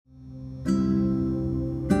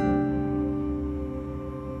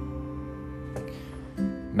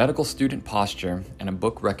Medical student posture and a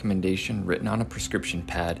book recommendation written on a prescription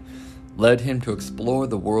pad led him to explore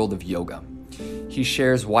the world of yoga. He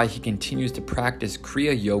shares why he continues to practice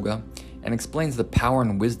Kriya yoga and explains the power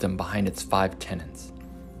and wisdom behind its 5 tenets.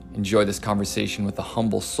 Enjoy this conversation with a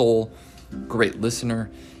humble soul, great listener,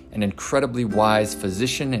 and incredibly wise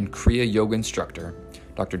physician and Kriya yoga instructor,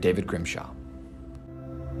 Dr. David Grimshaw.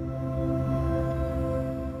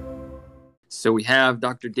 So we have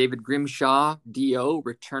Dr. David Grimshaw, DO,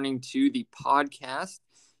 returning to the podcast.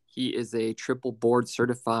 He is a triple board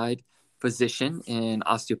certified physician in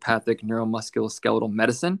osteopathic neuromusculoskeletal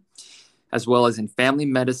medicine, as well as in family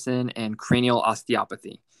medicine and cranial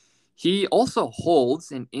osteopathy. He also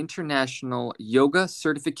holds an international yoga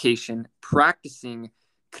certification practicing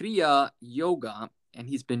Kriya yoga, and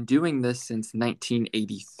he's been doing this since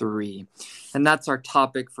 1983. And that's our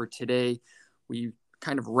topic for today. We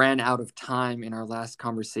kind of ran out of time in our last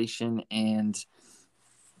conversation, and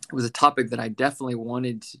it was a topic that I definitely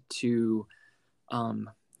wanted to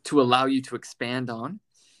allow you to expand on.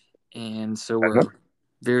 And so we're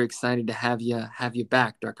very excited to have you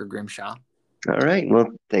back, Dr. Grimshaw. All right. Well,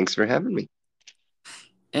 thanks for having me.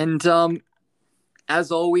 And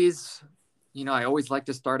as always, I always like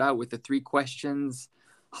to start out with the 3 questions.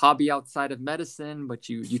 Hobby outside of medicine, but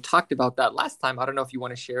you talked about that last time. I don't know if you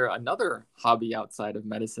want to share another hobby outside of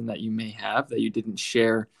medicine that you may have that you didn't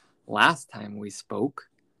share last time we spoke.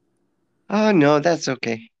 Oh, no, that's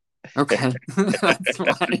okay. Okay, that's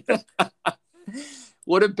fine.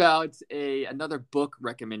 What about another book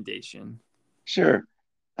recommendation? Sure.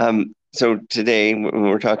 So today, when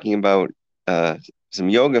we're talking about some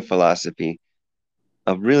yoga philosophy,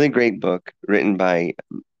 a really great book written by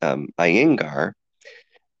Iyengar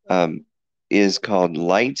is called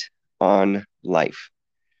Light on Life.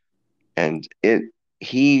 And the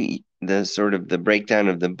breakdown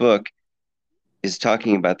of the book is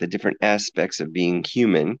talking about the different aspects of being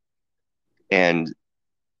human. And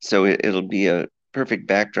so it'll be a perfect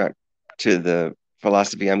backdrop to the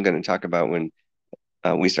philosophy I'm going to talk about when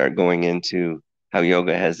we start going into how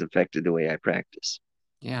yoga has affected the way I practice.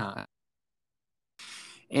 Yeah.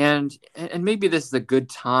 And maybe this is a good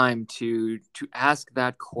time to ask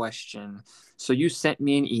that question. So you sent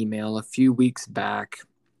me an email a few weeks back,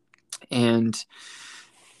 and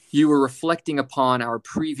you were reflecting upon our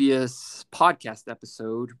previous podcast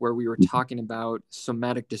episode where we were talking about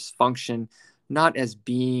somatic dysfunction, not as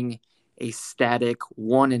being a static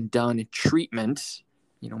one and done treatment,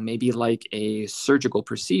 maybe like a surgical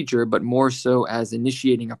procedure, but more so as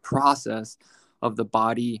initiating a process of the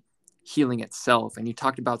body healing itself. And you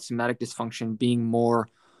talked about somatic dysfunction being more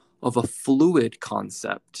of a fluid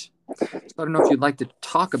concept. So I don't know if you'd like to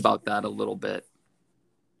talk about that a little bit.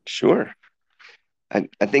 Sure.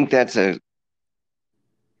 I think that's a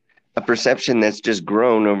perception that's just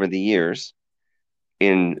grown over the years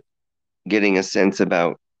in getting a sense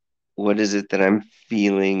about what is it that I'm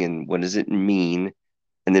feeling and what does it mean,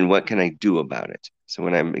 and then what can I do about it. So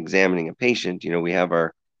when I'm examining a patient, we have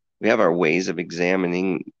our ways of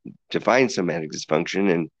examining to find somatic dysfunction,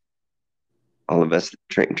 and all of us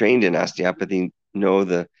trained in osteopathy know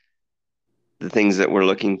the things that we're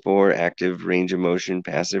looking for: active range of motion,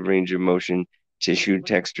 passive range of motion, tissue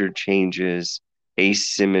texture changes,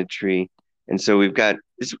 asymmetry. And so we've got,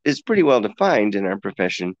 it's pretty well defined in our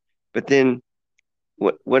profession, but then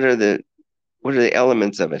what are the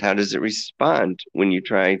elements of it? How does it respond when you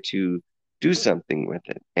try to do something with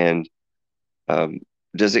it? And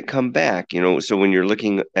does it come back? So when you're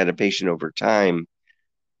looking at a patient over time,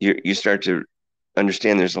 you start to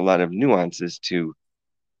understand there's a lot of nuances to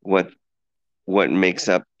what makes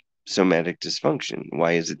up somatic dysfunction.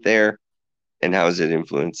 Why is it there? And how is it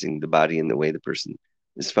influencing the body and the way the person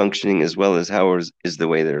is functioning, as well as how is the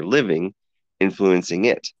way they're living influencing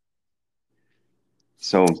it?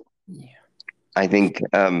 So I think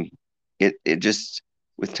it just,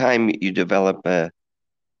 with time, you develop a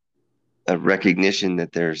recognition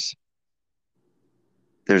that there's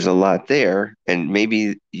a lot there, and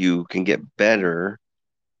maybe you can get better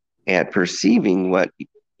at perceiving what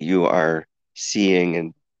you are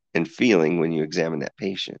seeing and feeling when you examine that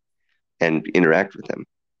patient and interact with them.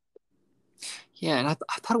 Yeah, and I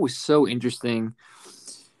thought it was so interesting.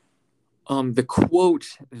 The quote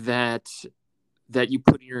that you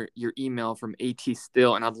put in your email from A.T.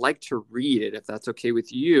 Still, and I'd like to read it if that's okay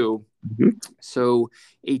with you. Mm-hmm. So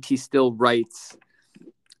A.T. Still writes,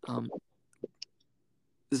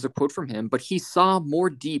 this is a quote from him, but he saw more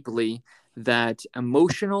deeply that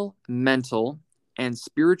emotional, mental, and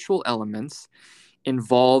spiritual elements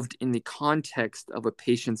involved in the context of a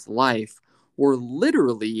patient's life were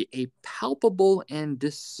literally a palpable and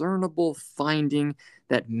discernible finding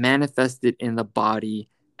that manifested in the body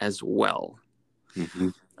as well. Mm-hmm.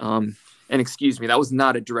 Um, and excuse me, that was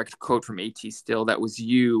not a direct quote from A.T. Still. That was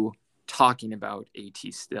you talking about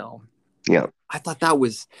A.T. Still. Yeah. I thought that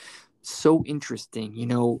was so interesting.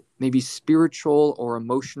 Maybe spiritual or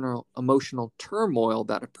emotional turmoil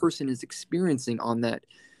that a person is experiencing on that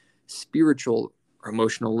spiritual or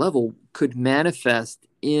emotional level could manifest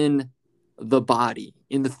in the body,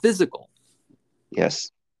 in the physical. Yes.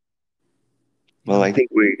 You Well, know, I think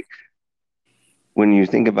when you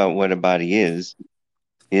think about what a body is,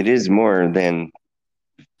 it is more than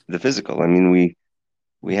the physical. I mean,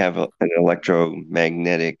 we have an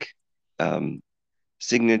electromagnetic um,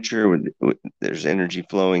 signature. There's energy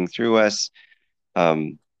flowing through us,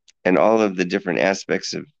 um, and all of the different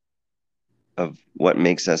aspects of what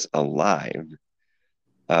makes us alive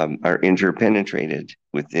are interpenetrated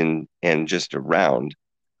within and just around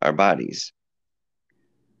our bodies.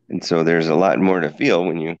 And so there's a lot more to feel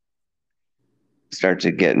when you start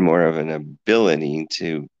to get more of an ability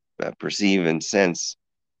to perceive and sense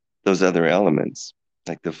those other elements,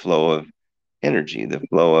 like the flow of energy, the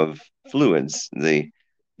flow of fluids, the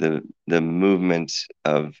movement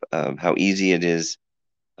of how easy it is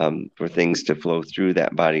for things to flow through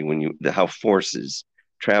that body when how forces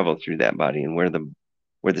travel through that body and where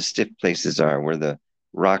the stiff places are, where the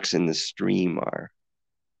rocks in the stream are.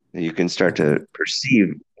 You can start to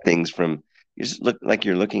perceive things from you just look like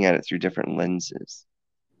you're looking at it through different lenses.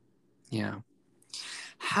 yeah.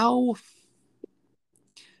 How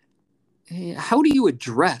how do you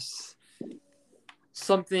address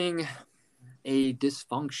something, a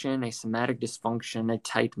dysfunction, a somatic dysfunction, a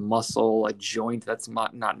tight muscle, a joint that's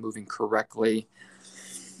not moving correctly,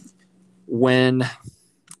 when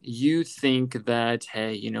you think that,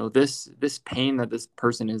 hey, this pain that this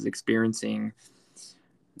person is experiencing,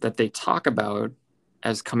 that they talk about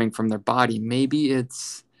as coming from their body, maybe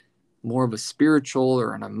it's more of a spiritual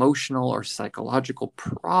or an emotional or psychological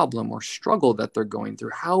problem or struggle that they're going through?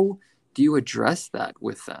 How do you address that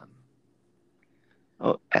with them?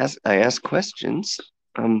 I ask questions.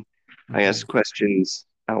 Um, I Mm-hmm. ask questions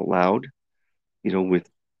out loud, you know, with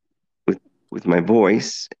with my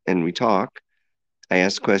voice, and we talk. I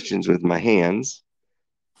ask questions with my hands.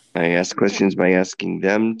 I ask questions by asking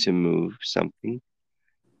them to move something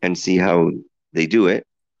and see how they do it.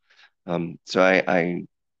 So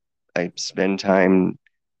I spend time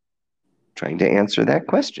trying to answer that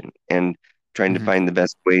question and trying to Mm-hmm. find the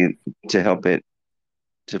best way to help it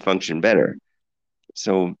to function better.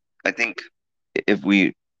 So I think if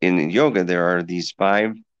we in yoga there are these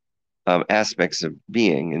five aspects of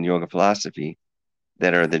being in yoga philosophy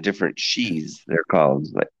that are the different she's they're called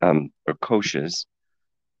like or koshas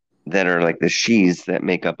that are like the she's that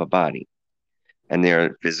make up a body, and they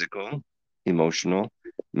are physical, emotional,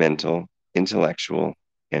 mental, intellectual,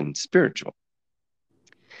 and spiritual.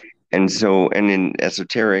 And so, and in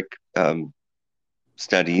esoteric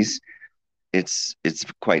studies, it's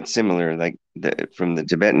quite similar. Like from the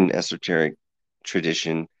Tibetan esoteric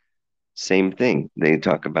tradition, same thing. They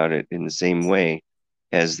talk about it in the same way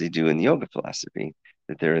as they do in the yoga philosophy.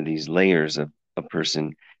 That there are these layers of a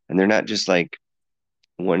person, and they're not just like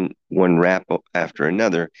one wrap after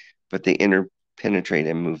another, but they interpenetrate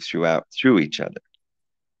and move through each other.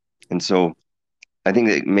 And so I think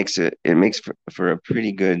that it makes for a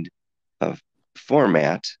pretty good uh,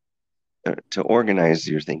 format to organize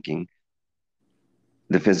your thinking.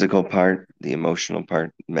 The physical part, the emotional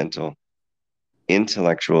part, mental,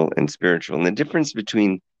 intellectual, and spiritual. And the difference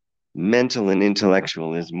between mental and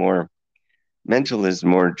intellectual is more mental is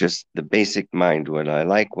more just the basic mind, what I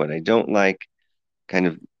like, what I don't like, kind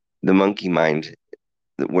of the monkey mind,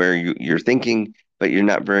 where you're thinking, but you're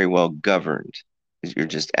not very well governed. You're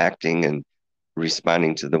just acting and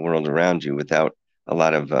responding to the world around you without a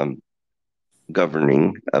lot of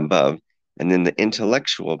governing above. And then the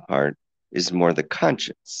intellectual part is more the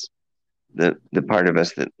conscience, the part of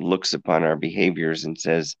us that looks upon our behaviors and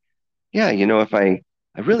says, yeah, if I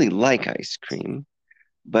really like ice cream,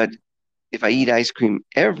 but if I eat ice cream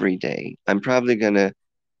every day, I'm probably going to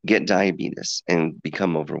get diabetes and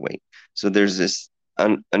become overweight. So there's this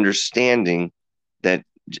understanding that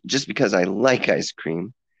just because I like ice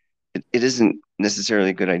cream, it isn't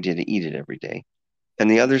necessarily a good idea to eat it every day. And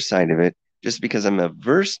the other side of it, just because I'm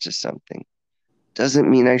averse to something doesn't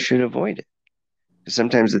mean I should avoid it.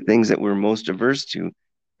 Sometimes the things that we're most averse to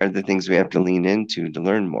are the things we have to lean into to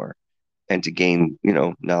learn more and to gain,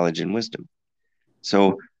 knowledge and wisdom.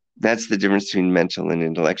 So that's the difference between mental and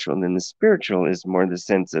intellectual. And then the spiritual is more the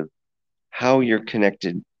sense of how you're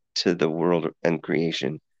connected to the world and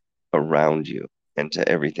creation around you and to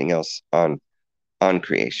everything else on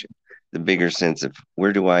creation. The bigger sense of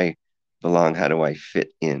where do I belong? How do I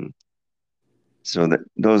fit in? So that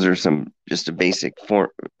those are some just a basic form,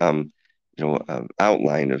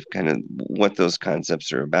 outline of kind of what those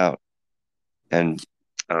concepts are about. And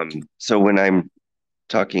so when I'm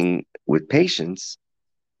talking with patients,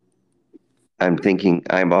 I'm thinking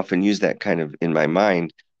I've often used that kind of in my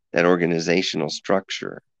mind, that organizational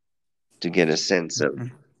structure to get a sense of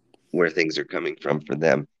Mhm. where things are coming from for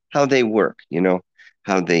them, how they work,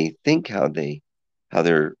 how they think, how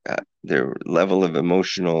their level of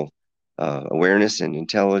emotional awareness and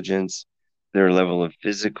intelligence, their level of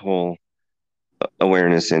physical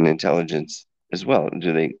awareness and intelligence as well.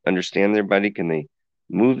 Do they understand their body? Can they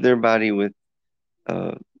move their body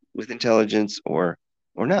uh, with intelligence or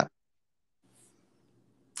not?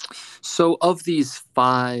 So, of these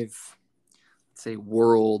five, let's say,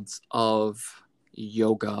 worlds of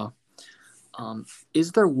yoga, um,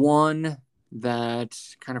 is there one that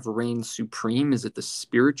kind of reigns supreme? Is it the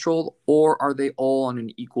spiritual, or are they all on an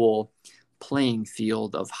equal playing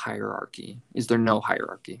field of hierarchy? Is there no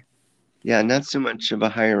hierarchy? Yeah, not so much of a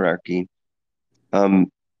hierarchy,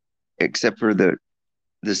 um, except for the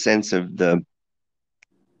sense of the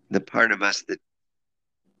part of us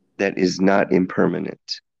that is not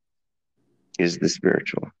impermanent is the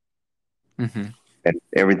spiritual, Mm-hmm. and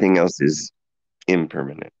everything else is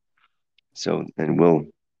impermanent. So, and we'll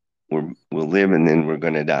live, and then we're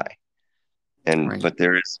going to die. And Right. but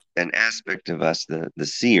there is an aspect of us, the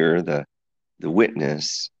seer, the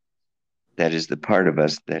witness, that is the part of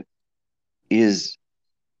us that is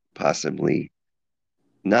possibly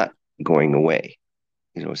not going away.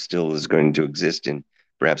 Still is going to exist in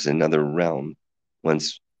perhaps another realm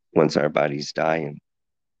once once our bodies die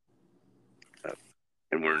uh,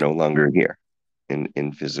 and we're no longer here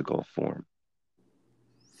in physical form.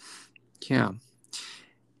 Yeah.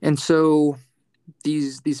 And so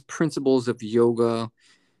these principles of yoga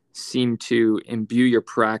seem to imbue your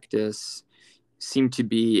practice, seem to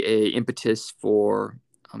be a impetus for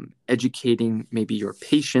educating maybe your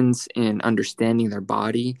patients in understanding their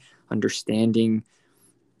body, understanding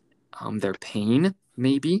their pain,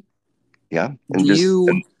 maybe. Yeah, Do and just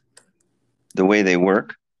you, the way they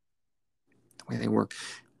work. the way they work,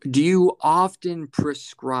 do you often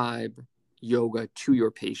prescribe yoga to your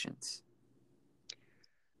patients?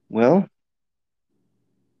 Well,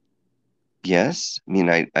 yes. I mean,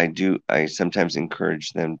 I do. I sometimes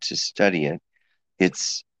encourage them to study it.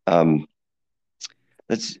 It's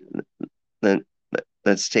let's let,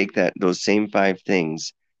 let's take those same five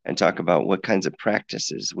things and talk about what kinds of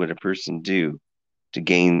practices would a person do to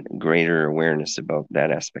gain greater awareness about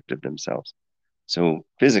that aspect of themselves. So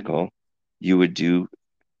physical, you would do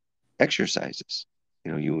exercises.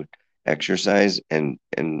 You would exercise, and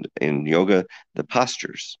in yoga, the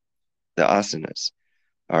postures, the asanas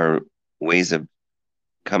are ways of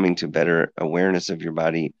coming to better awareness of your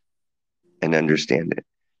body and understand it.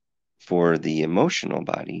 For the emotional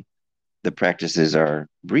body, the practices are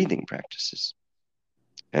breathing practices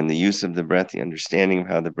and the use of the breath, the understanding of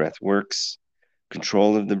how the breath works,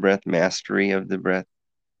 control of the breath, mastery of the breath.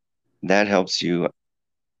 That helps you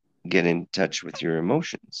get in touch with your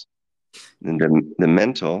emotions. And the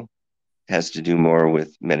mental has to do more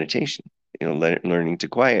with meditation, learning to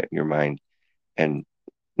quiet your mind and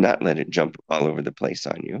not let it jump all over the place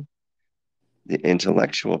on you. The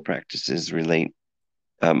intellectual practices relate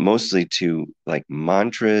mostly to like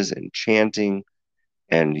mantras and chanting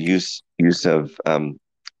and use of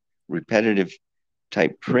repetitive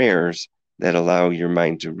type prayers that allow your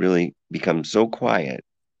mind to really become so quiet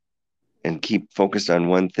and keep focused on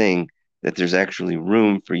one thing that there's actually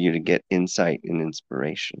room for you to get insight and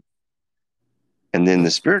inspiration. And then the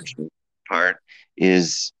That's spiritual part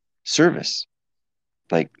is service,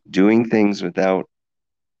 like doing things without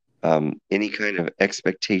any kind of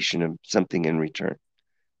expectation of something in return.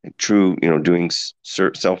 Like true, doing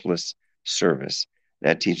selfless service.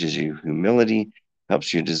 That teaches you humility,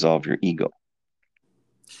 helps you dissolve your ego.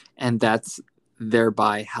 and that's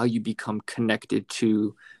thereby how you become connected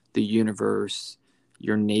to the universe,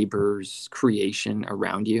 your neighbors, creation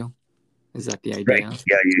around you. Is that the Right. idea?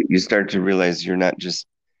 Yeah, you start to realize you're not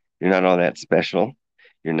all that special.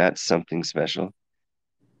 You're not something special.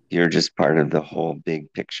 You're just part of the whole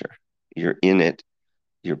big picture. You're in it,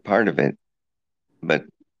 you're part of it, but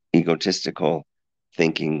egotistical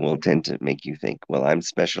thinking will tend to make you think, well, I'm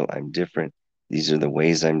special, I'm different. These are the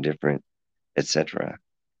ways I'm different, etc.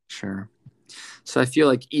 Sure. So I feel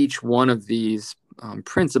like each one of these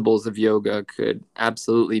principles of yoga could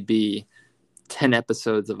absolutely be 10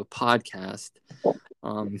 episodes of a podcast.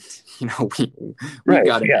 Um, you know, we Right.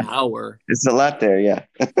 got an Yeah. hour. It's a lot there. Yeah.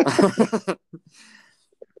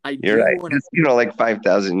 I You're do right. want Just, like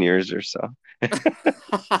 5,000 years or so.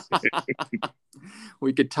 to.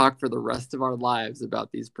 We could talk for the rest of our lives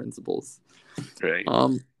about these principles. Right.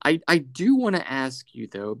 I do want to ask you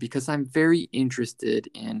though, because I'm very interested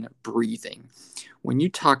in breathing. When you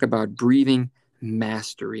talk about breathing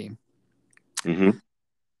mastery, Hmm.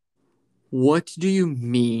 what do you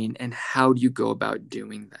mean and how do you go about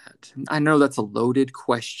doing that? I know that's a loaded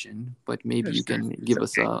question, but maybe you can It's give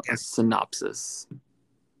us okay. a synopsis.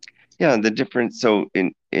 Yeah. The difference. So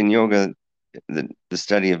in yoga, the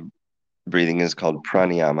study of breathing is called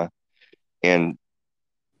pranayama, and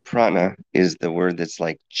prana is the word that's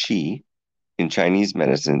like chi in Chinese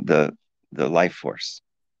medicine, the life force.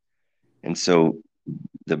 And so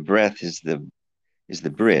the breath is the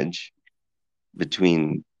bridge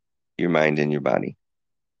between your mind and your body.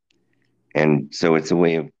 And so it's a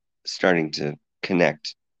way of starting to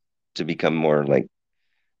connect to become more like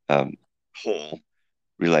um, whole,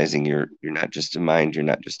 realizing you're not just a mind, you're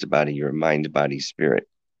not just a body, you're a mind, body, spirit,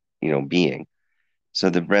 being. So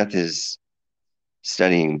the breath is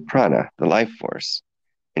studying prana, the life force,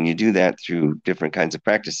 and you do that through different kinds of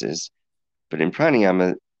practices. But in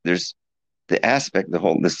pranayama, there's the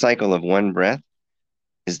cycle of one breath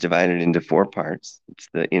is divided into four parts. It's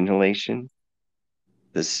the inhalation,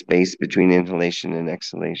 the space between inhalation and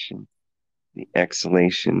exhalation, the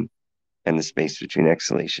exhalation, and the space between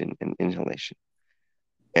exhalation and inhalation.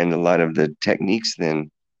 And a lot of the techniques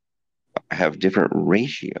then have different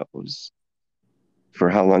ratios for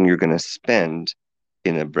how long you're going to spend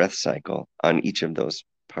in a breath cycle on each of those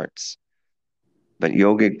parts. But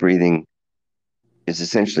yogic breathing is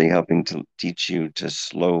essentially helping to teach you to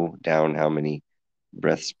slow down how many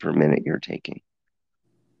breaths per minute you're taking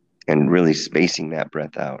and really spacing that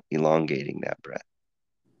breath out, elongating that breath,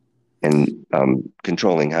 and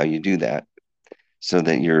controlling how you do that so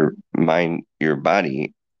that your mind, your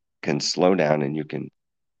body can slow down and you can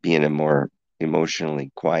be in a more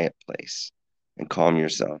emotionally quiet place and calm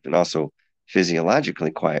yourself and also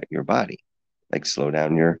physiologically quiet your body, like slow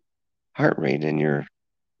down your heart rate and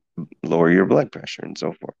lower your blood pressure and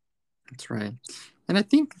so forth. That's right. And I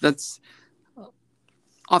think that's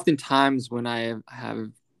oftentimes when I have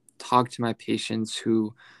talked to my patients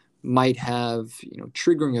who might have,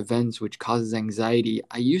 triggering events which causes anxiety,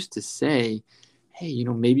 I used to say, hey,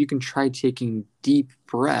 maybe you can try taking deep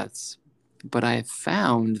breaths. But I have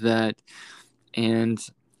found that, and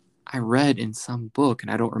I read in some book,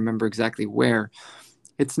 and I don't remember exactly where,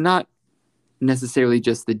 it's not necessarily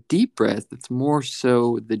just the deep breath, it's more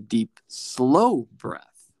so the deep, slow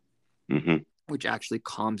breath, Hmm. which actually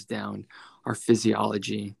calms down our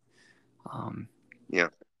physiology, um, Yeah.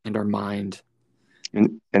 and our mind.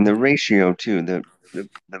 And the ratio too, the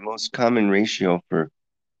most common ratio for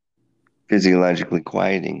physiologically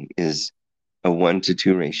quieting is a 1 to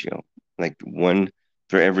 2 ratio. Like one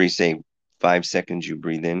for every, say, 5 seconds you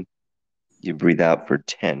breathe in, you breathe out for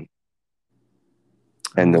 10.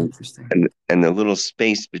 And Oh, the interesting. and the little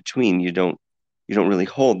space between, you don't really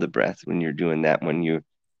hold the breath when you're doing that. When you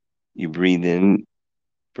breathe in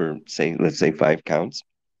for, say, let's say 5 counts,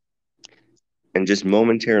 and just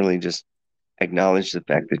momentarily just acknowledge the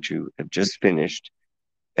fact that you have just finished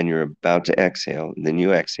and you're about to exhale, and then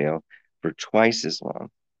you exhale for twice as long.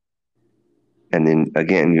 And then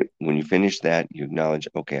again, when you finish that, you acknowledge,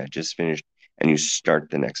 okay, I just finished, and you start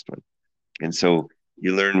the next one. And so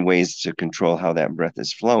you learn ways to control how that breath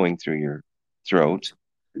is flowing through your throat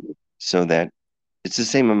so that it's the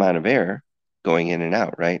same amount of air going in and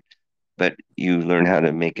out, right? But you learn how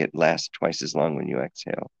to make it last twice as long when you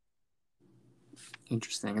exhale.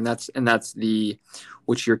 Interesting. And that's the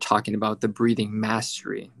which you're talking about, the breathing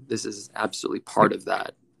mastery. This is absolutely part of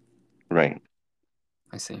that. Right.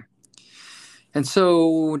 I see. And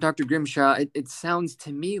so, Dr. Grimshaw, it sounds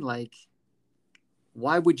to me like,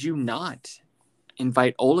 why would you not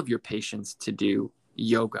invite all of your patients to do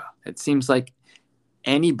yoga? It seems like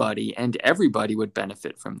anybody and everybody would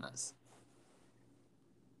benefit from this.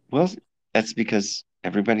 Well, that's because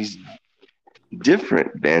everybody's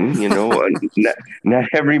different, Ben. Not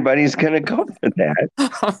everybody's going to go for that.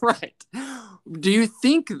 All right. Do you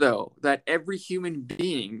think, though, that every human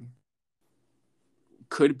being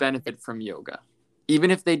could benefit from yoga,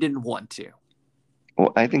 even if they didn't want to?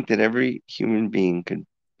 Well, I think that every human being could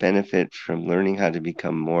benefit from learning how to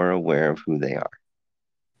become more aware of who they are.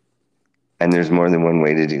 And there's more than one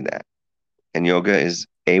way to do that. And yoga is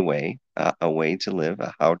a way to live,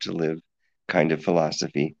 a how to live kind of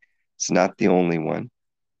philosophy. It's not the only one.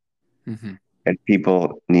 Mm-hmm. And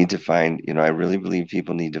people need to find, I really believe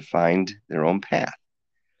people need to find their own path.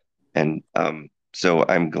 And so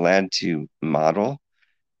I'm glad to model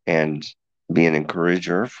and be an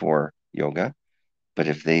encourager for yoga. But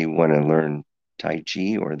if they want to learn Tai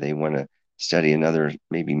Chi or they want to study another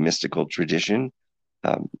maybe mystical tradition,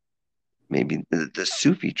 um, maybe the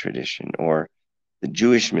Sufi tradition or the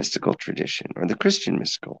Jewish mystical tradition or the Christian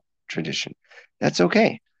mystical tradition, that's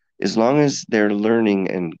okay. As long as they're learning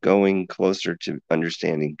and going closer to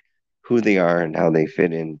understanding who they are and how they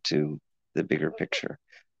fit into the bigger picture.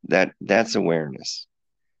 That's awareness.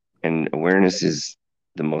 And awareness is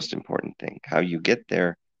the most important thing. How you get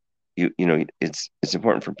there, it's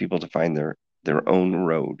important for people to find their own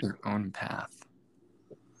road. Their own path.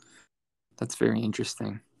 That's very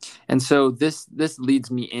interesting. And so this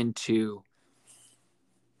leads me into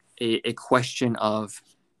a question of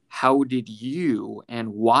how did you and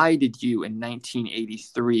why did you in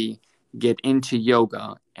 1983 get into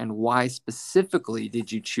yoga, and why specifically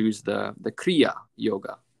did you choose the Kriya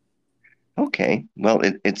yoga? Okay. Well,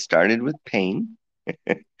 it started with pain.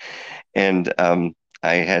 And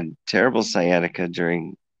I had terrible sciatica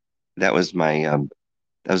during that was my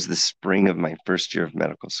that was the spring of my first year of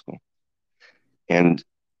medical school. And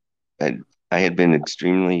I, I had been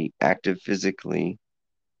extremely active physically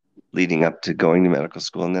leading up to going to medical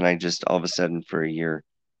school. And then I just all of a sudden for a year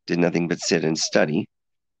did nothing but sit and study.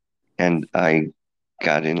 And I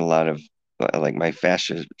got in a lot of like my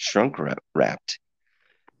fascia shrunk wrapped.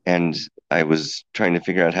 And I was trying to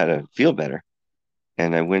figure out how to feel better.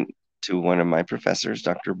 And I went to one of my professors,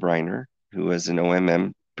 Dr. Briner, who was an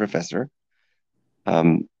OMM professor.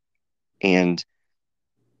 Um, and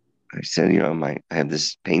I said, I have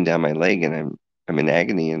this pain down my leg and I'm in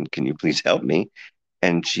agony and can you please help me?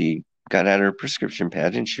 And she got out her prescription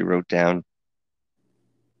pad and she wrote down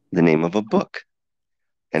the name of a book.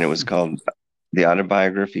 And it was called The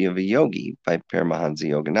Autobiography of a Yogi by Paramahansa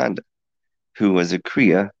Yogananda, who was a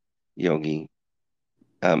Kriya yogi,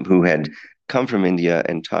 who had come from India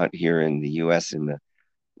and taught here in the US in the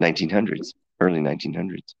 1900s, early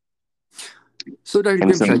 1900s. So, Dr.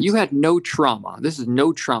 And so, Grimshaw, you had no trauma. This is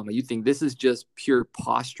no trauma. You think this is just pure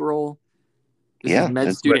postural? This is yeah,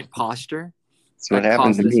 med student posture that's what that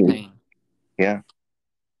happened caused to this me. pain. Yeah,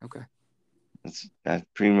 Okay. that's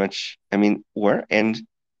pretty much, I mean, and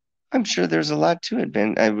I'm sure there's a lot to it,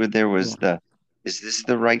 Ben. There was Yeah. is this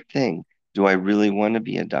the right thing? Do I really want to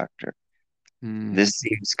be a doctor? Mm, This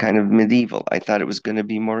seems kind of medieval. I thought it was going to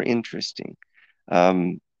be more interesting.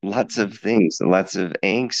 Lots of things, lots of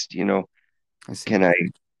angst, I see. can I,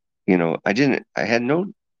 I had no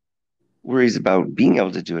worries about being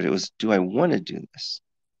able to do it. It was, do I want to do this?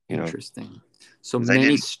 You know, Interesting. So because I many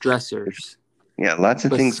didn't, stressors yeah, lots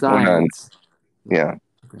of things going on. besides the, Yeah.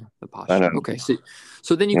 okay, the But, posture. Okay.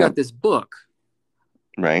 So then you yeah, got this book.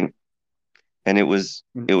 right. And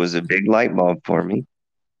Mm, it was a big light bulb for me.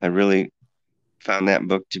 I really found that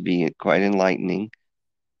book to be quite enlightening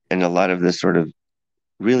and a lot of the sort of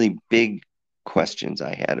really big questions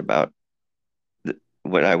I had about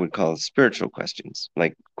what I would call spiritual questions,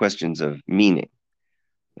 like questions of meaning,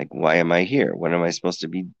 like why am I here? What am I supposed to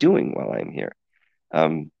be doing while I'm here?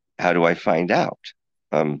 Um, how do I find out?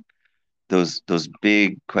 Um, those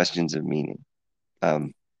big questions of meaning.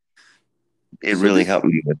 Um, it So really this helped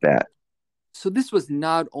me with that. so this was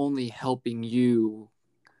not only helping you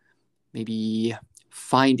maybe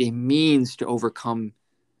find a means to overcome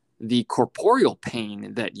the corporeal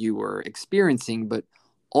pain that you were experiencing, but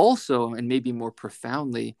also, and maybe more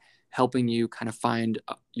profoundly, helping you kind of find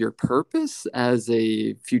your purpose as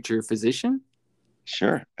a future physician.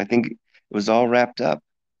 Sure, I think it was all wrapped up.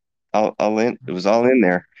 It was all in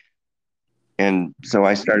there. And so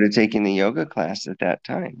I started taking the yoga class at that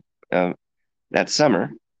time. Uh, that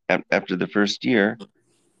summer, after the first year,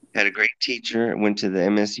 had a great teacher. Went to the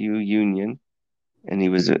MSU Union, and he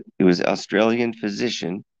was an Australian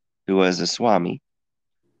physician who was a Swami,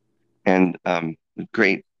 and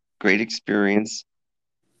great experience.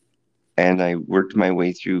 And I worked my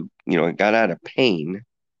way through. I got out of pain,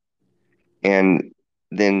 and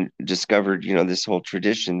then discovered this whole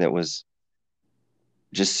tradition that was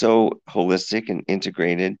just so holistic and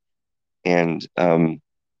integrated, and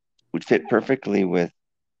would fit perfectly with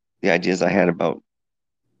the ideas I had about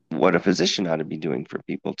what a physician ought to be doing for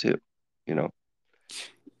people too. You know,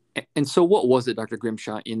 And so, what was it, Dr.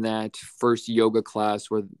 Grimshaw, in that first yoga class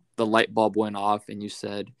where the light bulb went off and you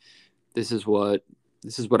said, "This is what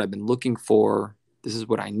I've been looking for. This is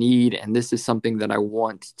what I need, and this is something that I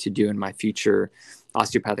want to do in my future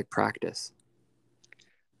osteopathic practice."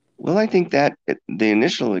 well, I think that the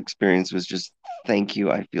initial experience was just, thank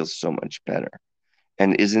you, I feel so much better.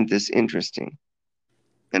 And isn't this interesting?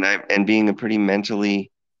 And being a pretty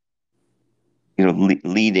mentally,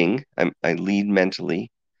 leading. I lead mentally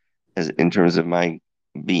as in terms of my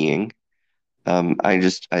being. I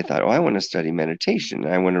thought, oh, I want to study meditation.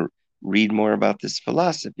 I want to read more about this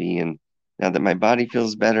philosophy. And now that my body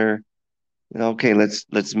feels better, okay,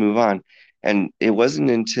 let's move on. And it wasn't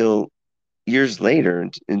until years later,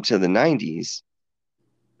 into the 90s,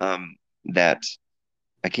 um, that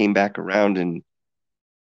I came back around and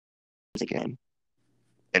again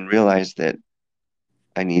and realized that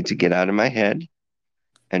I need to get out of my head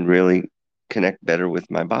and really connect better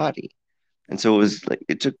with my body. And so it was like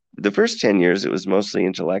it took the first 10 years, it was mostly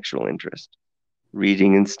intellectual interest,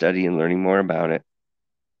 reading and study and learning more about it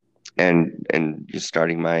and just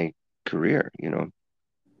starting my career.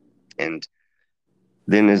 And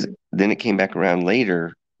then it came back around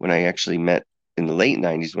later when I actually met in the late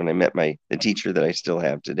 90s when I met the teacher that I still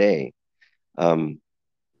have today. Um,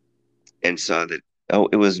 and saw that, oh,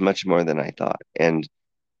 it was much more than I thought. And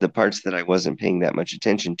the parts that I wasn't paying that much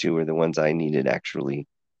attention to were the ones I needed actually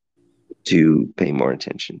to pay more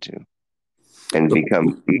attention to and The,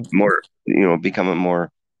 become a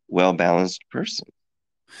more well-balanced person.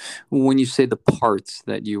 when you say the parts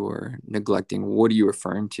that you were neglecting, what are you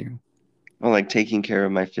referring to? Well, like taking care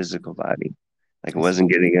of my physical body. Like I I see.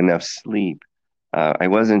 wasn't getting enough sleep. I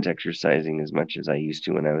wasn't exercising as much as I used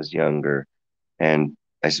to when I was younger, and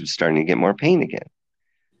I was starting to get more pain again.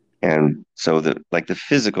 And so the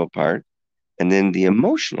physical part, and then the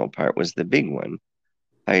emotional part was the big one.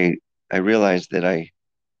 I I realized that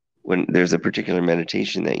when there's a particular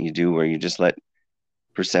meditation that you do where you just let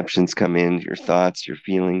perceptions come in, your thoughts, your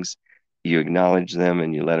feelings, you acknowledge them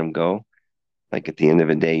and you let them go. Like at the end of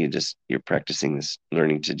a day, you're practicing this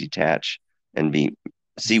learning to detach and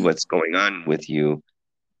see what's going on with you,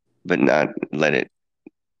 but not let it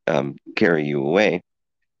carry you away.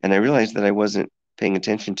 And I realized that I wasn't paying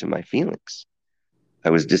attention to my feelings. I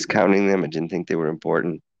was discounting them. I didn't think they were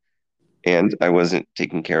important, and I wasn't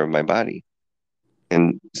taking care of my body.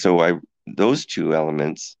 And so those two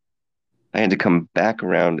elements, I had to come back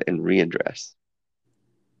around and readdress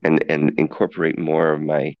and incorporate more of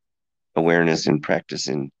my awareness and practice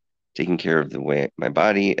in taking care of the way my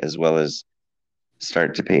body as well as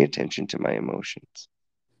start to pay attention to my emotions.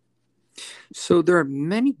 So there are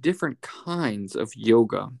many different kinds of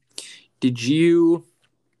yoga. Did you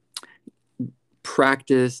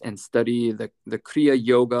practice and study the Kriya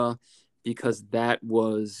yoga because that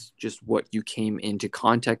was just what you came into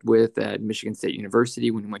contact with at Michigan State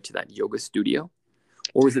University when you went to that yoga studio?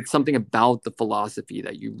 Or was it something about the philosophy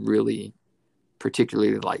that you really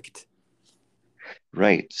particularly liked?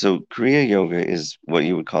 Right. So Kriya yoga is what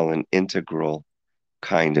you would call an integral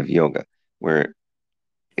kind of yoga where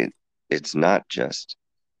it it's not just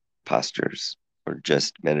postures or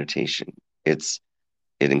just meditation. It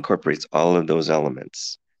incorporates all of those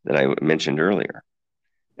elements that I mentioned earlier.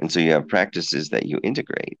 And so you have practices that you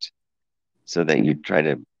integrate so that you try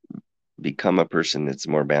to become a person that's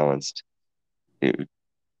more balanced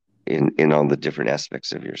in all the different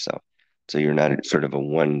aspects of yourself. So you're not sort of a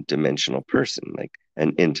one-dimensional person like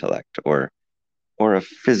an intellect or a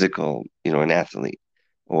physical, an athlete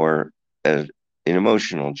or an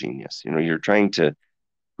emotional genius. You're trying to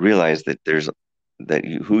realize that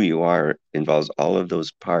who you are involves all of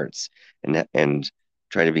those parts and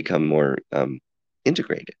try to become more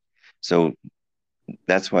integrated. So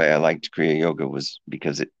that's why I liked Kriya Yoga was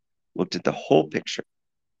because it looked at the whole picture.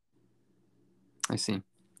 I see.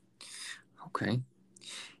 Okay.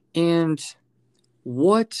 And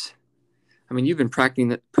what, I mean, you've been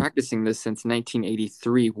practicing this since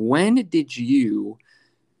 1983. When did you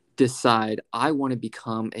decide I want to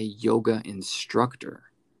become a yoga instructor?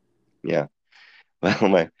 Yeah.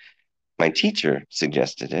 Well, my teacher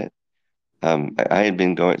suggested it. I had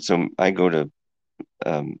been going, so I go to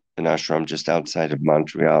an ashram just outside of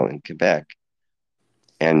Montreal in Quebec,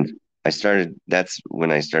 and that's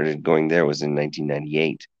when I started going there was in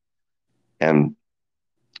 1998, and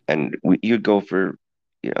you'd go for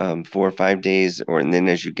 4 or 5 days, and then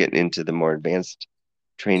as you get into the more advanced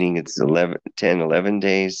training, it's 11, 10, 11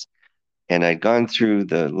 days, and I'd gone through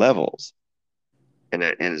the levels, and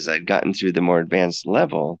as I'd gotten through the more advanced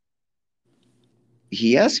level,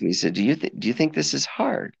 he asked me, he said, do you think this is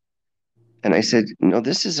hard? And I said, no,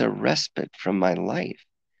 this is a respite from my life.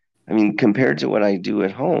 I mean, compared to what I do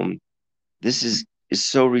at home, this is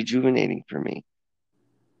so rejuvenating for me.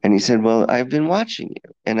 And he said, well, I've been watching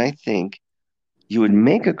you, and I think you would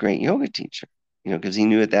make a great yoga teacher, because he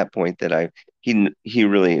knew at that point that he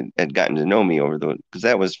really had gotten to know me because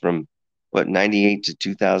that was from what, 98 to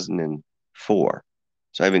 2004.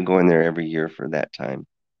 So I've been going there every year for that time.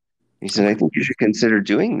 He said, I Okay. think you should consider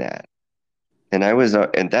doing that. And I was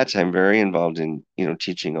at that time very involved in,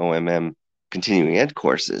 teaching OMM continuing ed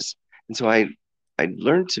courses. And so I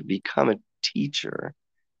learned to become a teacher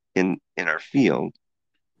in our field.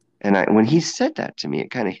 And when he said that to me,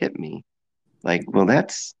 it kind of hit me like, well,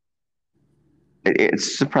 it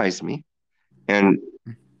surprised me. And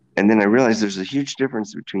and then I realized there's a huge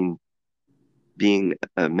difference between being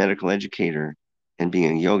a medical educator and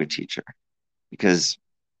being a yoga teacher. Because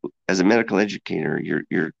as a medical educator,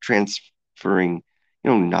 you're transferring,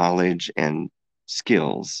 knowledge and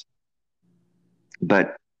skills.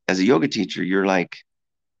 But as a yoga teacher,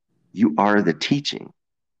 you are the teaching.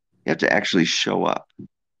 You have to actually show up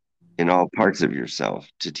in all parts of yourself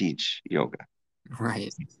to teach yoga.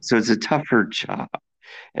 Right. So it's a tougher job.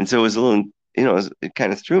 And so it was a little, it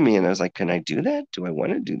kind of threw me, and I was like, can I do that? Do I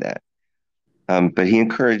want to do that? But he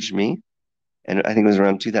encouraged me. And I think it was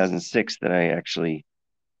around 2006 that I actually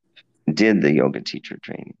did the yoga teacher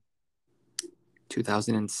training.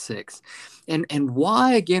 2006. And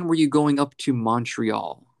why again were you going up to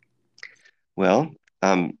Montreal? Well,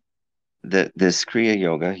 this Kriya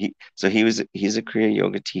yoga, he's a Kriya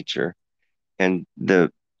yoga teacher, and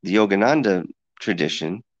the Yogananda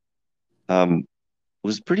tradition um,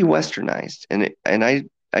 was pretty westernized, and I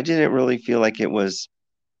didn't really feel like it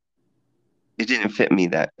didn't fit me.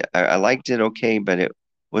 That I liked it okay, but it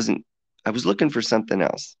wasn't. I was looking for something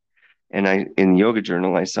else, and I in Yoga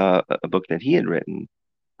Journal I saw a book that he had written.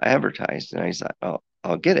 I advertised, and I thought, oh,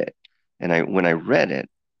 I'll get it. And when I read it,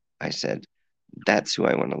 I said, that's who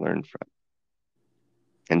I want to learn from.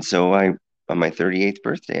 And so on my 38th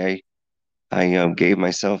birthday, I gave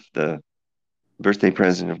myself the birthday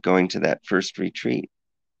present of going to that first retreat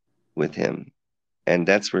with him, and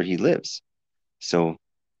that's where he lives. So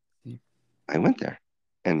I went there,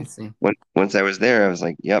 I and see. once I was there, I was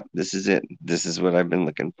like, "Yep, this is it. This is what I've been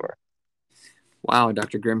looking for." Wow,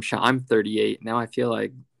 Dr. Grimshaw, I'm 38. Now I feel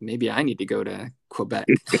like maybe I need to go to Quebec.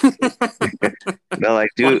 Well,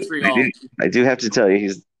 Montreal. I do have to tell you,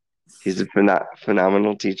 he's a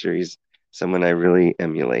phenomenal teacher. He's someone I really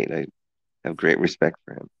emulate. I have great respect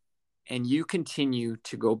for him. And you continue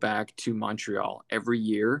to go back to Montreal every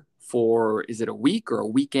year for, is it a week or a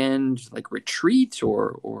weekend, like retreat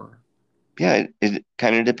or Yeah, it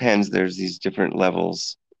kind of depends. There's these different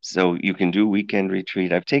levels. So you can do weekend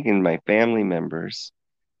retreat. I've taken my family members,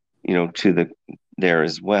 to there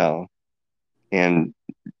as well. And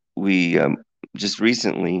we just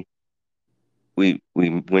recently we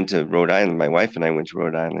went to Rhode Island. My wife and I went to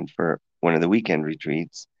Rhode Island for one of the weekend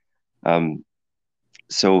retreats. Um,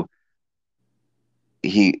 so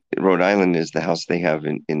Rhode Island is the house they have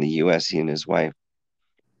in the US, he and his wife,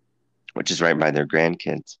 which is right by their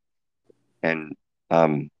grandkids. And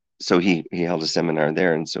um, so he held a seminar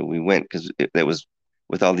there, and so we went because it was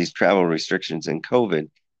with all these travel restrictions and COVID.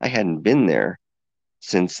 I hadn't been there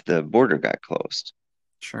since the border got closed,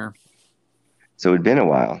 sure. so it'd been a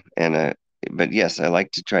while. And but yes, I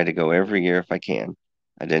like to try to go every year if I can.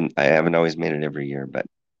 I haven't always made it every year, but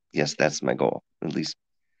yes, that's my goal, at least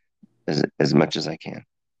as much as I can.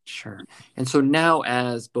 Sure. And so now,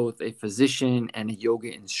 as both a physician and a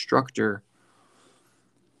yoga instructor,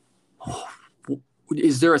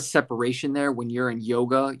 is there a separation there? When you're in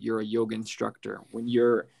yoga, you're a yoga instructor. When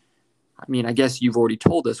you're, I mean, I guess you've already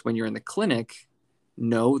told us when you're in the clinic,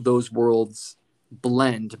 no, those worlds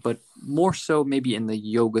blend, but more so maybe in the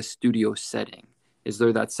yoga studio setting. Is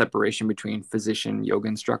there that separation between physician, yoga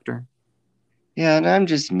instructor? Yeah, and I'm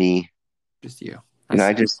just me. Just you.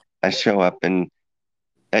 I see. I show up and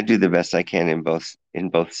I do the best I can in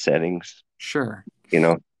both settings, Sure. you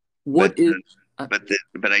know. But What is,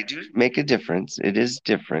 but I do make a difference. It is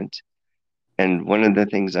different. And one of the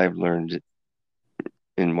things I've learned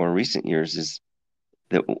in more recent years is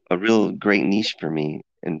that a real great niche for me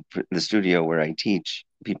in the studio where I teach,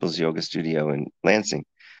 People's Yoga Studio in Lansing,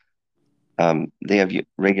 they have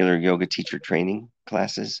regular yoga teacher training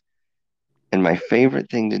classes. And my favorite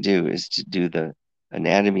thing to do is to do the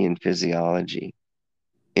anatomy and physiology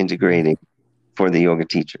integrating for the yoga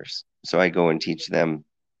teachers. So I go and teach them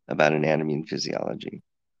about anatomy and physiology.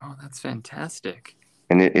 oh, that's fantastic.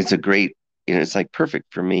 And it's a great, it's like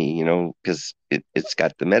perfect for me, because it's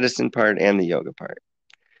got the medicine part and the yoga part.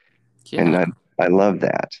 And Yeah, I love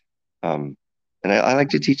that. Um, and I like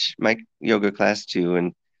to teach my yoga class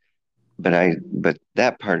too. But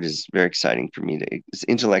that part is very exciting for me it's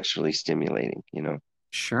intellectually stimulating, where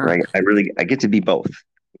sure. I get to be both.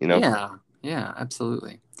 Yeah, yeah,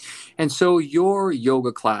 absolutely. And so your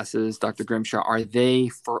yoga classes, Dr. Grimshaw, are they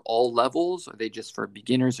for all levels? Are they just for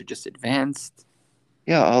beginners or just advanced?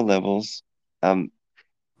 Yeah, all levels. Um,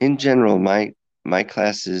 in general, my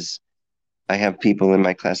classes, I have people in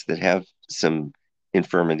my class that have some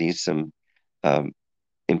infirmities, some um,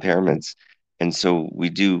 impairments, and so we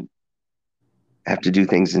do have to do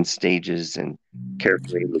things in stages and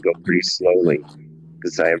carefully. We go pretty slowly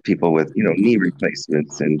because I have people with, knee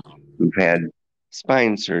replacements and who've had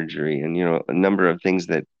spine surgery and, a number of things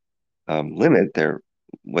that limit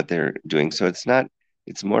what they're doing. So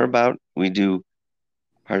it's more about we do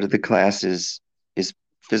part of the class is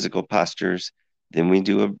physical postures, then we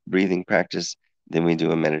do a breathing practice, then we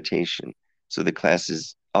do a meditation. So the class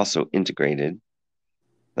is also integrated,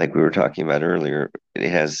 like we were talking about earlier. It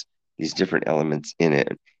has these different elements in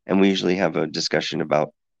it. And we usually have a discussion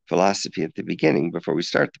about philosophy at the beginning before we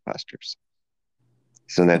start the postures.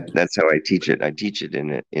 So that's how I teach it. I teach it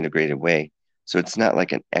in an integrated way. So it's not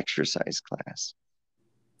like an exercise class,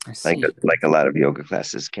 I like see. like a lot of yoga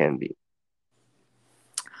classes can be.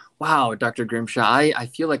 Wow, Dr. Grimshaw, I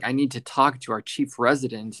feel like I need to talk to our chief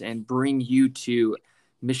resident and bring you to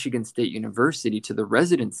Michigan State University to the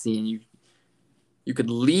residency, and you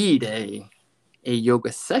could lead a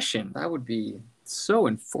yoga session. That would be so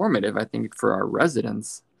informative, I think, for our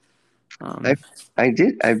residents. I Um, I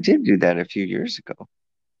did do that a few years ago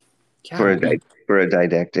yeah, for a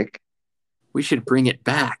didactic. we should bring it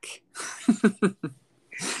back.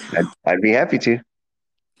 I'd be happy to.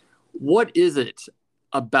 What is it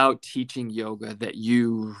about teaching yoga that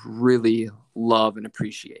you really love and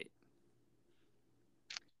appreciate?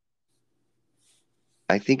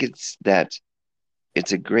 I think it's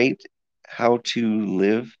a great how to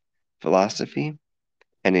live philosophy,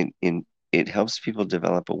 and it helps people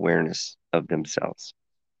develop awareness of themselves.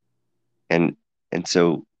 And and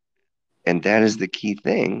so and that is the key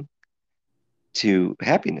thing to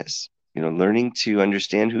happiness. Learning to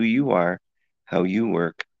understand who you are, how you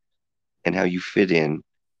work, and how you fit in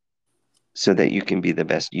so that you can be the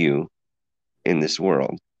best you in this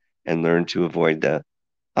world and learn to avoid the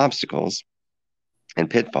obstacles and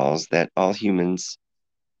pitfalls that all humans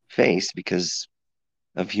face because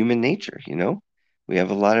of human nature. We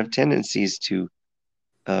have a lot of tendencies to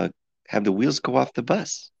uh, have the wheels go off the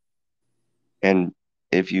bus. And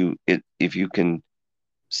if you can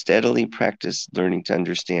steadily practice learning to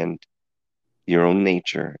understand your own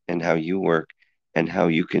nature and how you work and how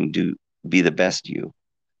you can be the best you,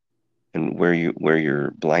 and where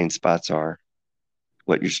your blind spots are,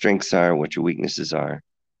 what your strengths are, what your weaknesses are,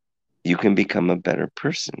 you can become a better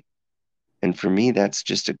person. And for me, that's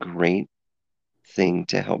just a great thing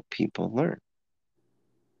to help people learn.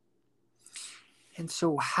 And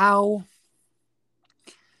so how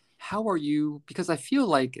are you, because I feel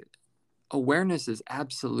like awareness is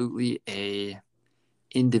absolutely a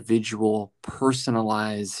individual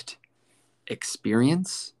personalized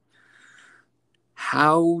experience.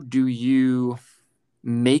 How do you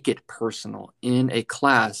make it personal in a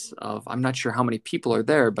class of, I'm not sure how many people are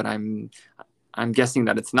there, but I'm guessing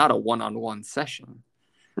that it's not a one-on-one session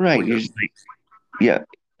Right. where you're Usually, yeah,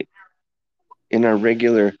 in our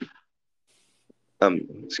regular,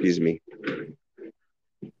 excuse me,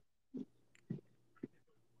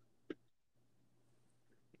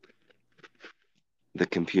 the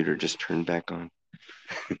computer just turned back on.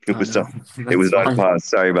 It oh was no, on, it that's was on fine. pause.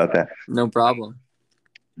 Sorry about that. No problem.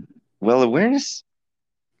 Well, awareness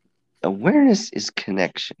is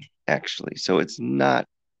connection, actually. So it's not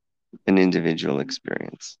an individual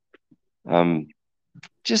experience. Um,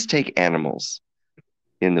 just take animals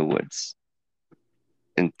in the woods,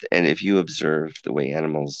 and if you observe the way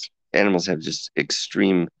animals have just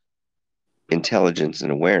extreme intelligence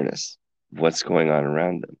and awareness of what's going on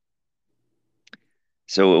around them.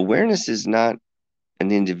 So awareness is not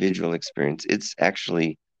an individual experience. It's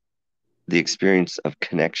actually the experience of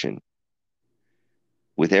connection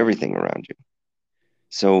with everything around you.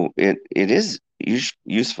 So it is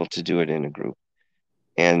useful to do it in a group.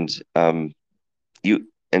 And when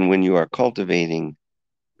you are cultivating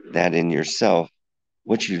that in yourself,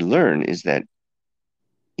 what you learn is that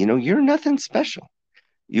you're nothing special.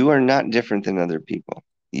 You are not different than other people.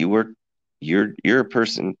 You are you're a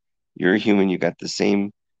person. You're a human. You got the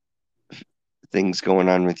same things going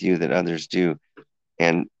on with you that others do,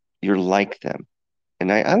 and you're like them.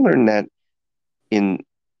 And I learned that in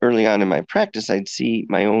early on in my practice. I'd see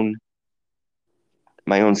my own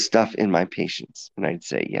stuff in my patients, and I'd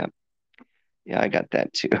say, yeah, yeah, I got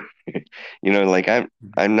that too. Like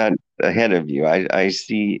I'm not ahead of you. I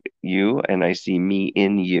see you and I see me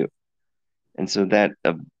in you. And so that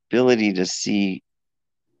ability to see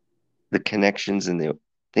the connections and the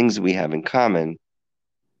things we have in common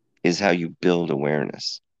is how you build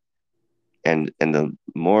awareness. And the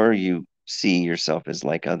more you see yourself as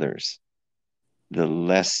like others, the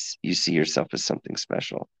less you see yourself as something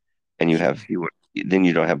special, and you have then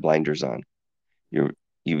you don't have blinders on. You're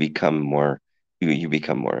you become more you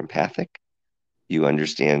become more empathic. You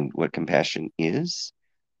understand what compassion is.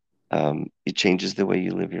 It changes the way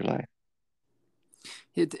you live your life.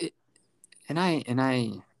 it and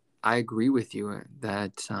I agree with you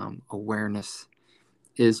that awareness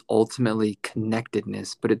is ultimately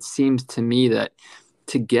connectedness, but it seems to me that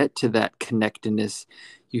to get to that connectedness,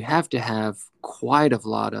 you have to have quite a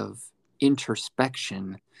lot of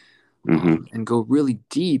introspection, Hmm. and go really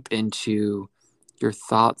deep into your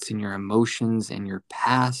thoughts and your emotions and your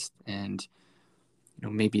past, and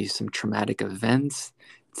maybe some traumatic events.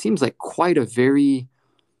 It seems like quite a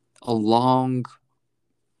long,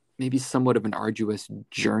 maybe somewhat of an arduous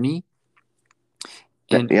journey.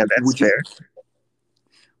 And Yeah, that's fair.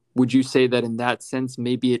 would you say that in that sense,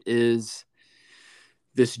 maybe it is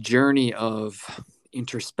this journey of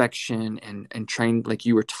introspection and trying, like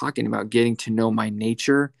you were talking about, getting to know my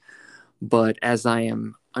nature? But as I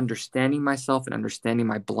am understanding myself and understanding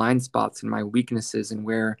my blind spots and my weaknesses and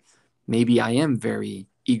where maybe I am very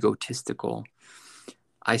egotistical,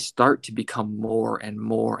 I start to become more and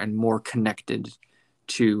more and more connected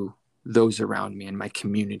to those around me and my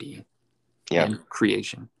community Yep. and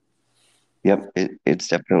creation. Yep. It's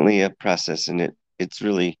definitely a process, and it's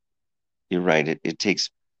really, you're right. It takes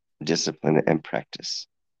discipline and practice.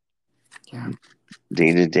 Yeah.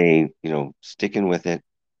 Day to day, sticking with it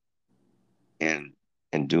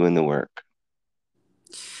and doing the work.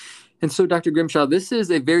 And so, Dr. Grimshaw, this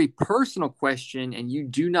is a very personal question, and you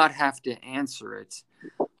do not have to answer it.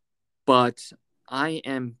 But I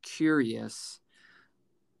am curious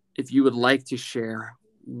if you would like to share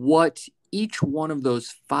what each one of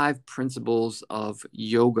those five principles of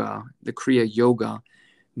yoga, the Kriya Yoga,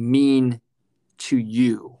 mean to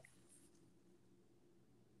you.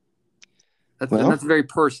 And Well, that's very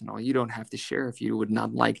personal. You don't have to share if you would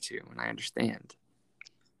not like to, and I understand.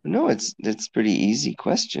 no, it's pretty easy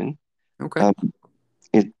question. Okay. Um,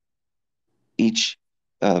 it each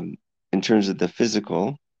in terms of the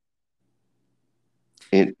physical,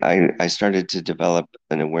 I started to develop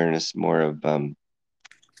an awareness more of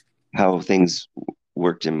how things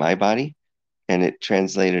worked in my body, and it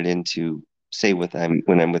translated into, say,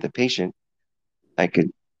 when I'm with a patient, I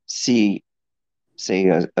could see, say,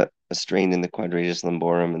 a strain in the quadratus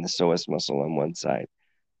lumborum and the psoas muscle on one side,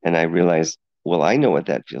 and I realized, well, I know what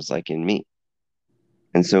that feels like in me,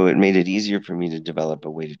 and so it made it easier for me to develop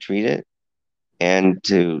a way to treat it and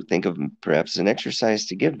to think of perhaps an exercise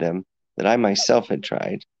to give them that I myself had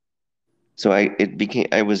tried. So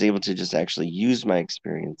I was able to just actually use my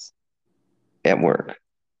experience at work.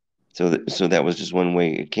 So that was just one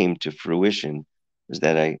way it came to fruition, was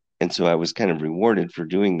that and so I was kind of rewarded for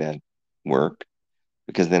doing that work,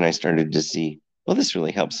 because then I started to see, well, this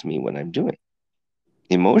really helps me what I'm doing.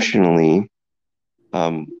 Emotionally,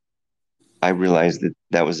 um, I realized that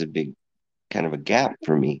that was a big kind of a gap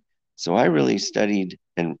for me. So I really studied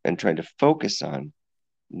and tried to focus on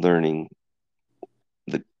learning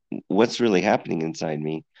the what's really happening inside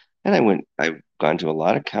me. And I've gone to a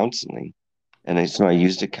lot of counseling, and so I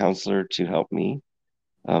used a counselor to help me,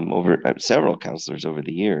 over several counselors over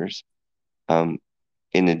the years, um,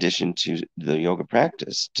 in addition to the yoga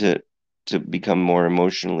practice, to become more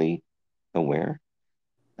emotionally aware.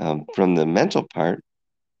 From the mental part,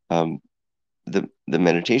 um, the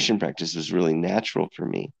meditation practice was really natural for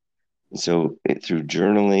me. And so through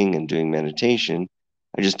journaling and doing meditation,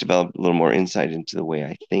 I just developed a little more insight into the way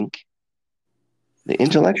I think. The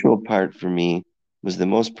intellectual part for me was the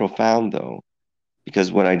most profound, though,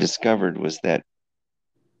 because what I discovered was that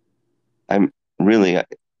I'm really,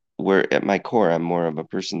 where at my core, I'm more of a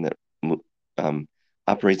person that um,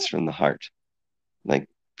 operates from the heart, like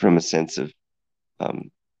from a sense of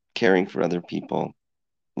um, caring for other people,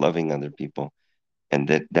 loving other people,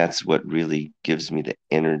 and that's what really gives me the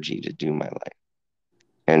energy to do my life.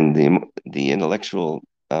 And the intellectual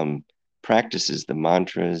practices, the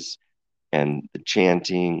mantras and the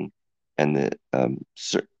chanting and the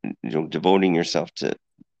devoting yourself to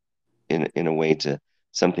in a way to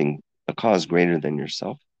something, a cause greater than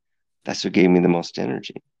yourself. That's what gave me the most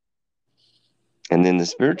energy. And then the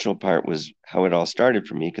spiritual part was how it all started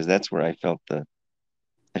for me, because that's where I felt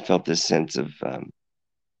this sense of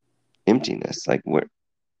emptiness, like what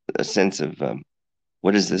a sense of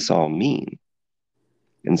what does this all mean?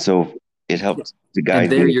 And so it helped to And guide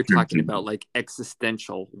me there in you're terms talking of, about like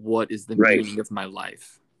existential. What is the right, meaning of my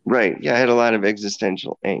life? right. Yeah, I had a lot of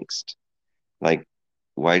existential angst. Like,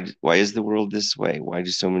 why is the world this way? Why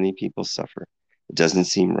do so many people suffer? It doesn't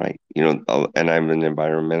seem right. And I'm an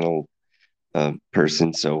environmental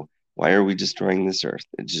person, so why are we destroying this earth?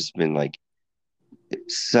 It's just been like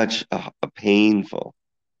it's such a painful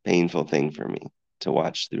thing for me to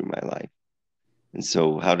watch through my life. And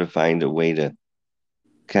so how to find a way to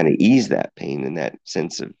kind of ease that pain and that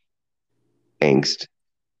sense of angst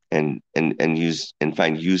and use and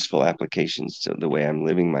find useful applications to the way I'm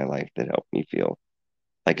living my life that help me feel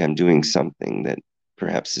like I'm doing something that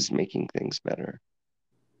perhaps is making things better.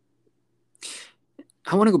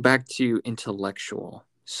 I want to go back to intellectual.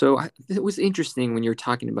 It was interesting when you were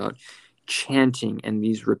talking about chanting and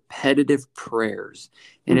these repetitive prayers.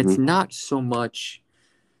 And Hmm. it's not so much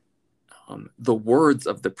the words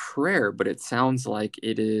of the prayer, but it sounds like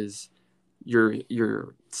it is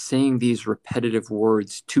you're saying these repetitive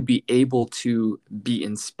words to be able to be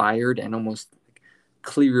inspired and almost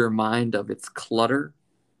clear your mind of its clutter.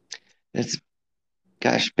 That's,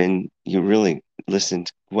 gosh, Ben, you really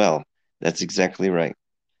listened well. That's exactly right.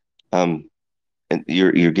 Um, and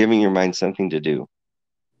you're giving your mind something to do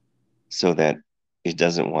so that it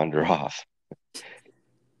doesn't wander off,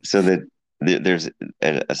 so that there's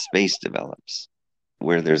a space develops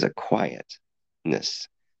where there's a quietness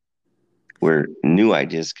where new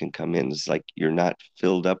ideas can come in. It's like you're not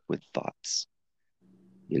filled up with thoughts,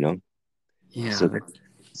 you know? Yeah, So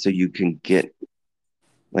so you can get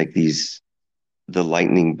like these the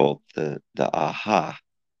lightning bolt, the aha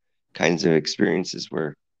kinds of experiences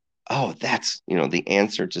where, oh, that's, the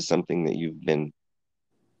answer to something that you've been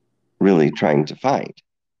really trying to find.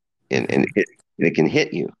 And mm-hmm. it can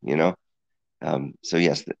hit you. So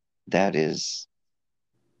yes, that is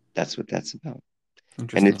that's what that's about.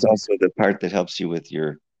 And it's Interesting. also the part that helps you with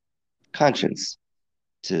your conscience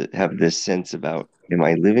to have this sense about, am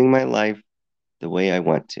I living my life the way I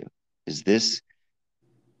want to? Is this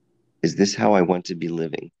is this how I want to be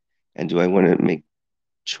living? And do I want to make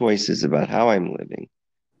choices about how I'm living?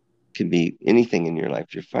 Could be anything in your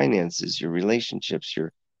life, your finances, your relationships,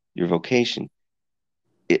 your vocation.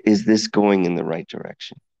 Is this going in the right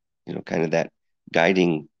direction? Kind of that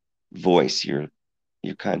guiding voice, your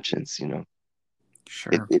conscience. It,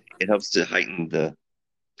 Sure. it it helps to heighten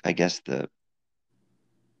I guess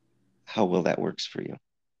how well that works for you.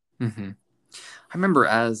 Mm-hmm. I remember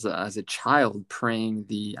as a child praying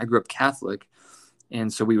the. I grew up Catholic,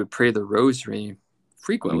 and so we would pray the Rosary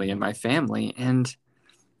frequently in my family, and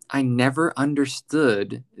I never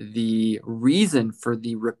understood the reason for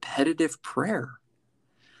the repetitive prayer,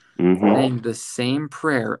 Mm-hmm. saying the same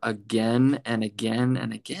prayer again and again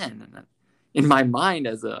and again. And in my mind,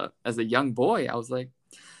 as a young boy, I was like,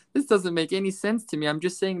 "This doesn't make any sense to me. I'm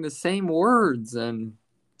just saying the same words," and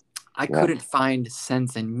I Yeah. couldn't find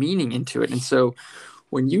sense and meaning into it. And so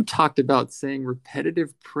when you talked about saying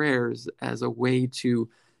repetitive prayers as a way to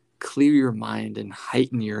clear your mind and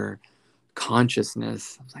heighten your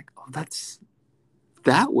consciousness, I was like, oh,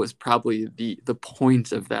 that was probably the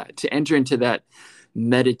point of that, to enter into that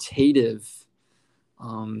meditative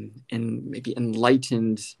and maybe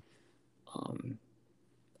enlightened um,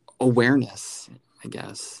 awareness, I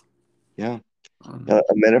guess. Yeah. Um, A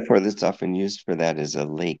metaphor that's often used for that is a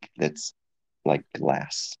lake that's like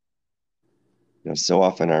glass. So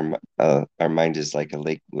often our mind is like a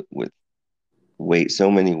lake with so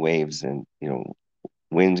many waves and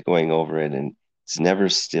wind going over it, and it's never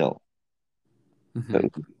still. But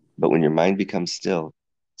mhm, but when your mind becomes still,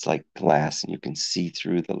 it's like glass, and you can see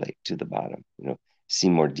through the lake to the bottom. See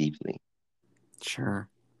more deeply. sure.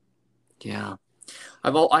 Yeah.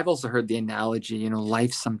 I've also heard the analogy,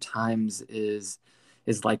 life sometimes is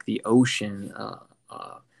like the ocean,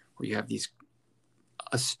 where you have these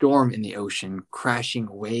a storm in the ocean, crashing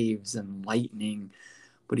waves and lightning.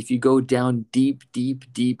 But if you go down deep, deep,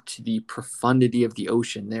 deep to the profundity of the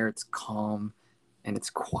ocean, there it's calm and it's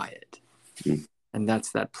quiet. Mm, And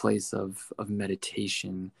that's that place of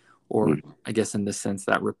meditation, or mm. I guess in the sense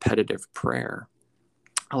that repetitive prayer.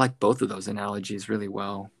 I like both of those analogies really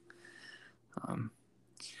well. Um,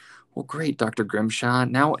 well, great, Dr. Grimshaw.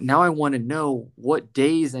 Now I want to know, what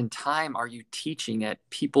days and time are you teaching at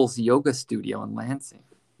People's Yoga Studio in Lansing?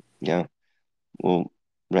 Yeah. Well,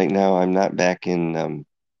 right now I'm not back in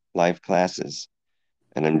live classes,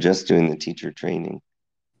 and I'm just doing the teacher training.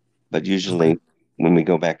 But Okay, usually, when we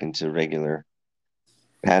go back into regular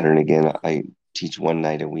pattern again, I teach one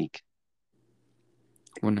night a week.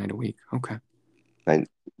 one night a week. Okay, I,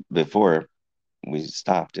 Before we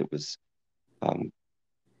stopped, it was um,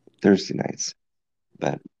 Thursday nights,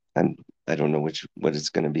 but I'm I don't know what it's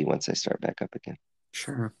going to be once I start back up again.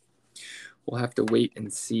 sure. We'll have to wait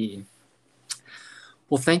and see.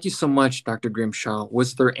 Well, thank you so much, Dr. Grimshaw.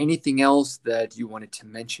 Was there anything else that you wanted to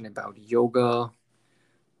mention about yoga?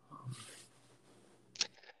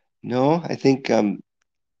 No, I think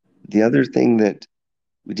the other thing that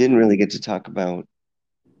we didn't really get to talk about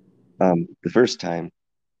The first time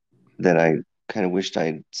that I kind of wished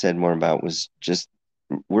I'd said more about was just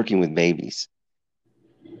working with babies.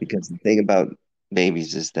 Because the thing about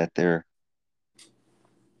babies is that they're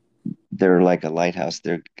like a lighthouse.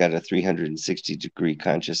 They've got a 360-degree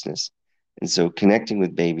consciousness. And so connecting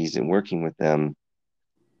with babies and working with them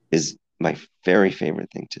is my very favorite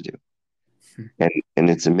thing to do. And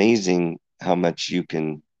it's amazing how much you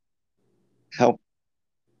can help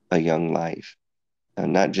a young life,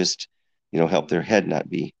 not just, help their head not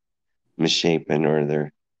be misshapen or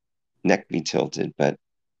their neck be tilted, but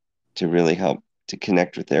to really help to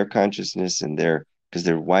connect with their consciousness and because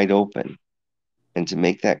they're wide open. And to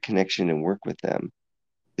make that connection and work with them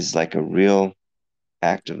is like a real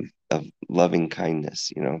act of loving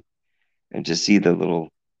kindness, and to see the little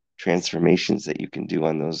transformations that you can do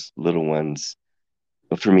on those little ones.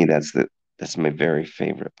 But for me, that's my very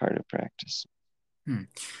favorite part of practice.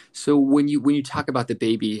 So when you talk about the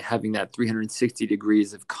baby having that 360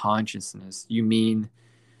 degrees of consciousness, you mean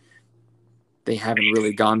they haven't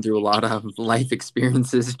really gone through a lot of life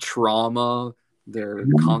experiences, trauma, their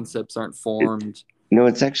concepts aren't formed?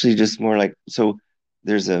 It's actually just more like, so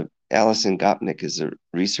there's Alison Gopnik is a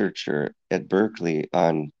researcher at Berkeley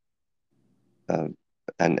uh,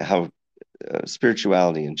 on how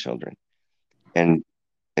spirituality in children. And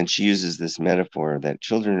she uses this metaphor that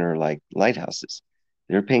children are like lighthouses.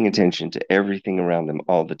 They're paying attention to everything around them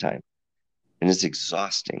all the time. And it's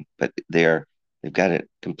exhausting, but they've got it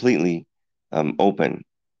completely open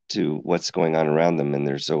to what's going on around them, and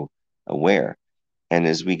they're so aware. And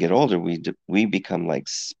as we get older, we become like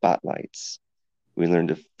spotlights. We learn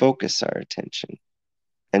to focus our attention,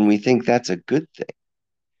 and we think that's a good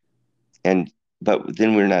thing. But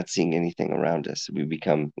then we're not seeing anything around us. We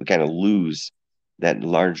kind of lose that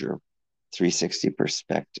larger 360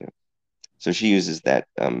 perspective. So she uses that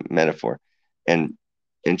metaphor, and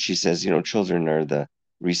she says, children are the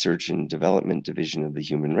research and development division of the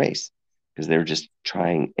human race because they're just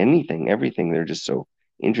trying anything, everything. They're just so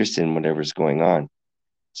interested in whatever's going on.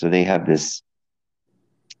 So they're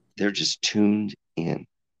just tuned in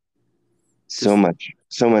so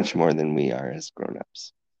much more than we are as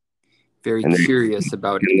grown-ups. Very And curious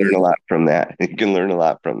about you can learn a lot from that. You can learn a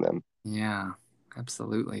lot from them. Yeah,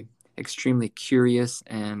 absolutely. Extremely curious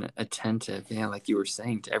and attentive. Yeah, like you were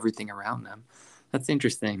saying, to everything around them. That's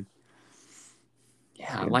interesting.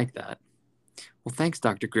 Yeah, I like that. Well, thanks,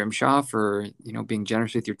 Dr. Grimshaw, for being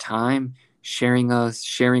generous with your time, sharing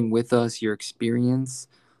with us your experience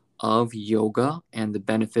of yoga and the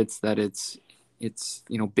benefits that it's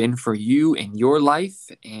been for you in your life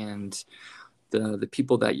and the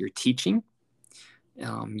people that you're teaching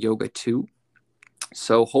yoga to.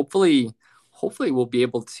 So hopefully we'll be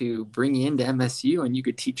able to bring you into MSU and you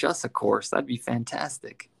could teach us a course. That'd be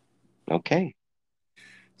fantastic. Okay.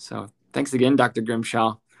 So thanks again, Dr.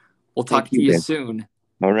 Grimshaw. We'll talk Thank to you, you Ben. soon.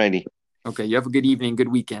 All righty. Okay, you have a good evening, good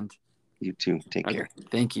weekend. You too. Take Okay, care.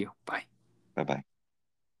 thank you. Bye. Bye-bye.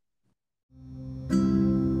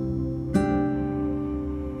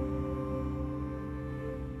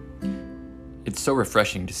 It's so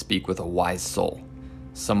refreshing to speak with a wise soul,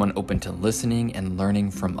 someone open to listening and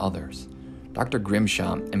learning from others. Dr.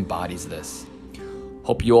 Grimshaw embodies this.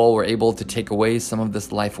 Hope you all were able to take away some of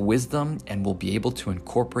this life wisdom and will be able to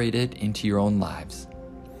incorporate it into your own lives.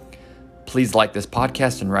 Please like this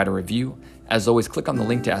podcast and write a review. As always, click on the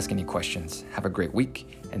link to ask any questions. Have a great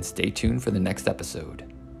week and stay tuned for the next episode.